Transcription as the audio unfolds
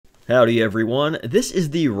Howdy everyone, this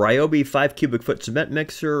is the Ryobi 5 cubic foot cement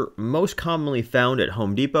mixer, most commonly found at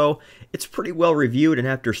Home Depot. It's pretty well reviewed, and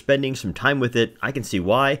after spending some time with it, I can see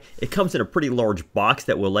why. It comes in a pretty large box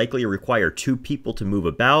that will likely require 2 people to move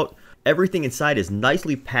about. Everything inside is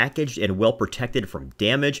nicely packaged and well protected from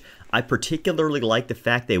damage. I particularly like the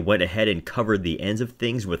fact they went ahead and covered the ends of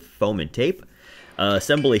things with foam and tape.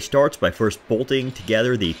 Assembly starts by first bolting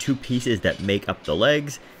together the 2 pieces that make up the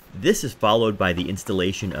legs. This is followed by the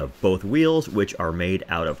installation of both wheels, which are made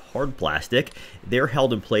out of hard plastic. They're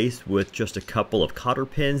held in place with just a couple of cotter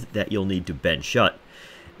pins that you'll need to bend shut.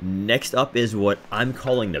 Next up is what I'm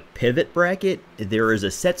calling the pivot bracket. There is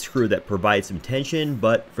a set screw that provides some tension,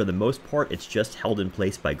 but for the most part it's just held in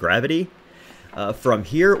place by gravity. From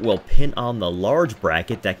here we'll pin on the large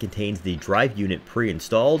bracket that contains the drive unit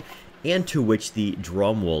pre-installed and to which the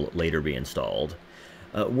drum will later be installed.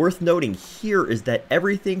 Worth noting here is that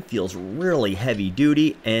everything feels really heavy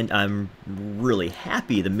duty, and I'm really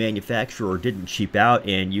happy the manufacturer didn't cheap out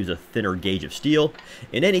and use a thinner gauge of steel.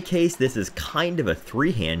 In any case, this is kind of a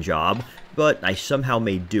 3-hand job, but I somehow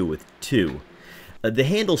made do with 2. The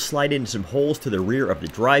handles slide into some holes to the rear of the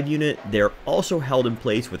drive unit. They're also held in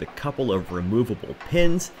place with a couple of removable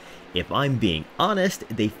pins. If I'm being honest,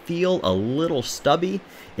 they feel a little stubby.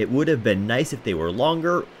 It would have been nice if they were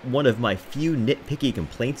longer, one of my few nitpicky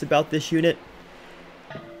complaints about this unit.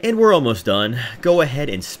 And we're almost done. Go ahead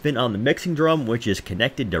and spin on the mixing drum, which is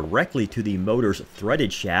connected directly to the motor's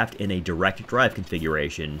threaded shaft in a direct drive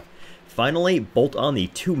configuration. Finally, bolt on the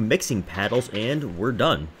 2 mixing paddles and we're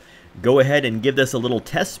done. Go ahead and give this a little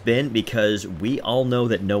test spin because we all know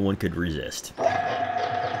that no one could resist.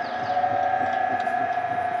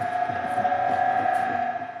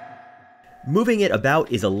 Moving it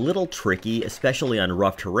about is a little tricky, especially on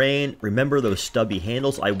rough terrain. Remember those stubby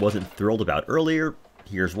handles I wasn't thrilled about earlier?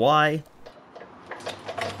 Here's why.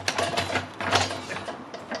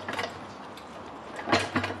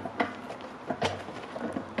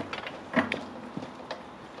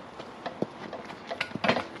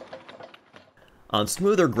 On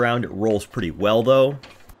smoother ground it rolls pretty well though.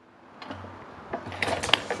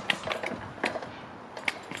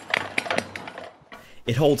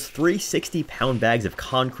 It holds 3 60-pound bags of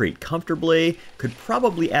concrete comfortably. Could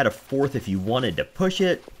probably add a 4th if you wanted to push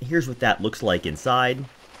it. Here's what that looks like inside.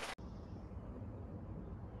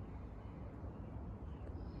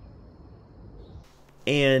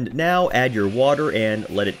 And now add your water and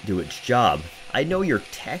let it do its job. I know you're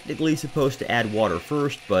technically supposed to add water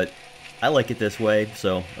first, but I like it this way,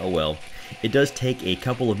 so oh well. It does take a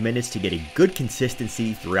couple of minutes to get a good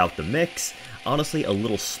consistency throughout the mix. Honestly, a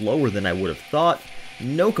little slower than I would have thought.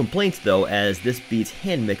 No complaints though, as this beats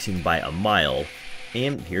hand mixing by a mile.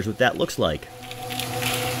 And here's what that looks like.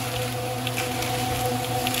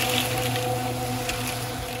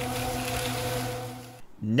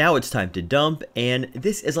 Now it's time to dump, and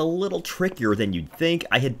this is a little trickier than you'd think.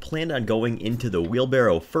 I had planned on going into the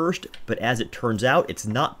wheelbarrow first, but as it turns out, it's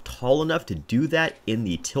not tall enough to do that in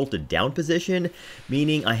the tilted down position,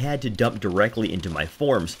 meaning I had to dump directly into my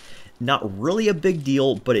forms. Not really a big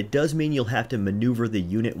deal, but it does mean you'll have to maneuver the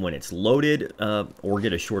unit when it's loaded, or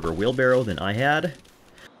get a shorter wheelbarrow than I had.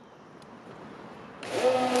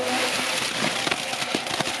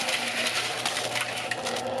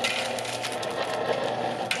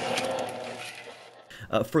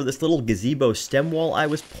 For this little gazebo stem wall I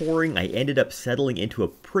was pouring, I ended up settling into a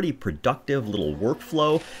pretty productive little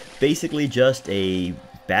workflow. Basically just a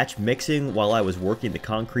batch mixing while I was working the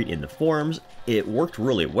concrete in the forms. It worked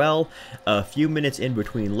really well. A few minutes in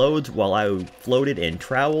between loads while I floated and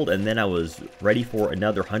troweled, and then I was ready for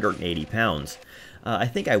another 180 pounds. I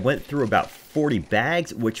think I went through about 40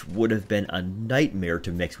 bags, which would have been a nightmare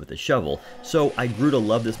to mix with a shovel, so I grew to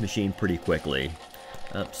love this machine pretty quickly.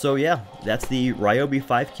 So yeah, that's the Ryobi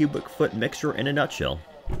 5 cubic foot mixer in a nutshell.